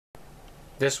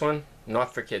This one,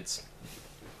 not for kids.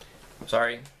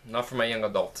 Sorry, not for my young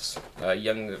adults,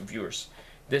 young viewers.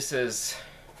 This is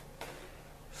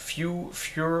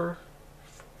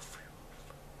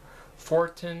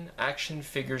Fortin action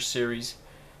figure series.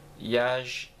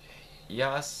 Yashin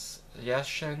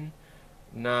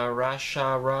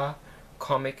Narashara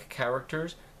comic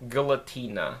characters.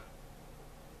 Guillotinna.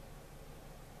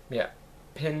 Yeah.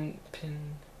 Punitive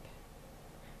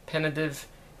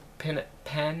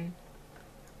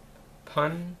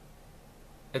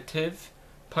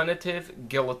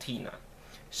Guillotinna.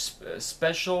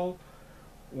 Special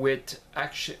with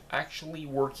actually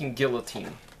working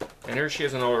guillotine. And here she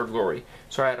is in all her glory.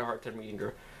 Sorry, I had a hard time reading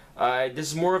her.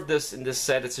 There's more of this in this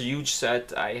set. It's a huge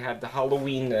set. I have the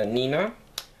Halloween Nina.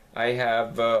 I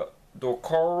have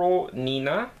Dokoro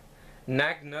Nina.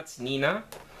 Nagnuts Nina.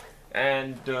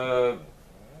 And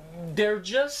they're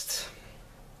just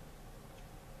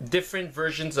different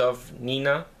versions of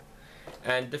Nina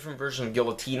and different versions of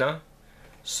Guillotinna.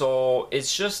 So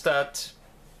it's just that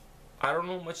I don't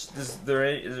know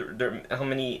how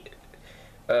many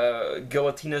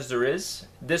Guillotinnas there is.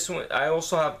 This one, I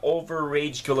also have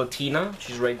Overrage Guillotinna.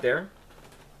 She's right there.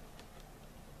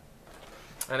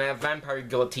 And I have Vampire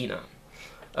Guillotinna.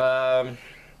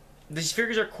 These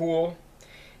figures are cool.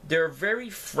 They're very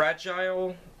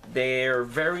fragile. They're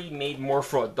very made more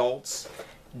for adults.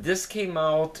 This came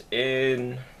out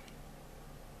in...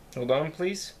 Hold on,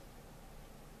 please.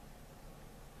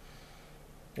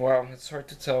 Wow, it's hard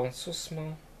to tell. It's so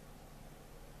small.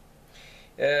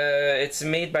 It's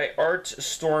made by Art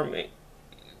Storm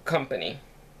Company.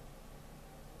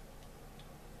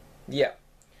 Yeah.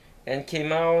 And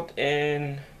came out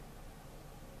in...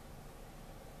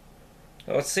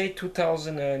 let's say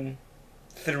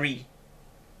 2003.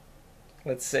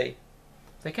 Let's say.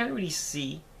 I can't really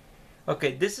see.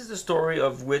 Okay, this is the story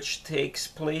of which takes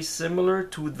place similar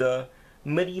to the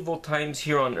medieval times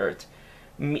here on Earth.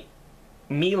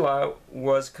 Mila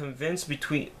was convinced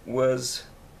between a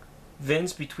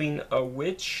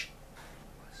witch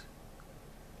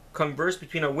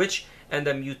and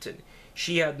a mutant.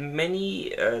 She had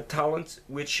many talents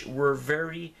which were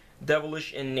very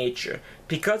devilish in nature.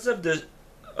 Because of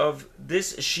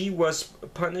this, she was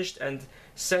punished and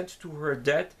sent to her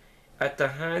death at the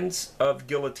hands of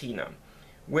Guillotinna.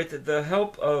 With the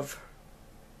help of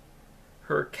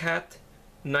her cat,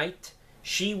 Night,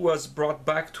 she was brought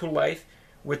back to life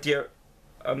with their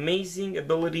amazing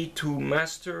ability to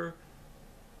master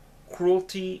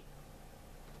cruelty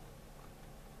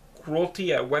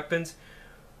at weapons,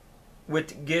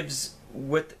 with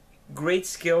great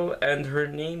skill, and her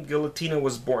name Guillotinna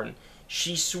was born.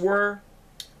 She swore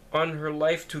on her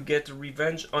life to get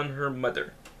revenge on her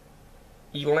mother,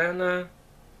 Ilana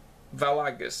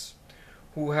Valagas,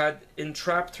 who had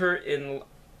entrapped her in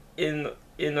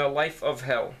a life of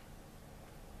hell.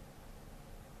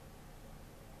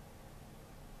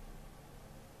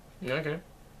 Okay.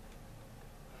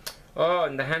 Oh,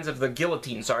 in the hands of the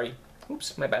guillotine, sorry.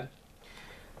 Oops, my bad.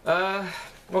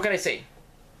 What can I say?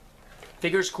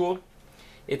 Figure's cool.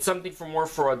 It's something more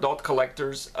for adult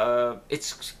collectors. I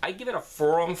give it a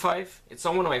 4 on 5. It's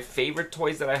not one of my favorite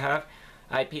toys that I have.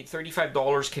 I paid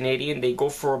 $35 Canadian. They go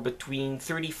for between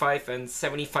 $35 and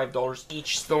 $75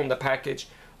 each, still in the package.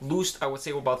 Loosed, I would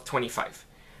say about $25.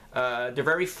 They're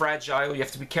very fragile. You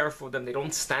have to be careful with them. They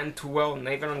don't stand too well, and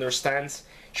even on their stands.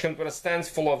 She comes with a stands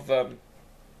full of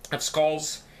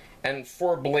skulls and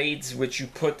 4 blades, which you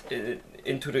put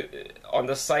on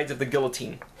the sides of the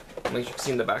guillotine, like you can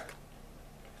see in the back.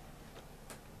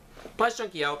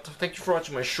 Plasticjunky out. Thank you for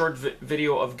watching my short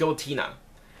video of Guillotinna.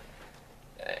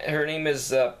 Her name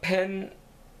is Punitive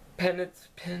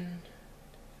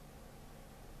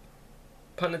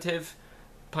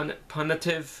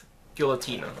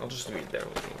Guillotinna. I'll just read there.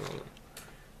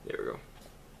 There we go.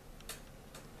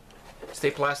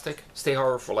 Stay plastic, stay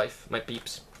horror for life, my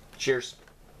peeps. Cheers.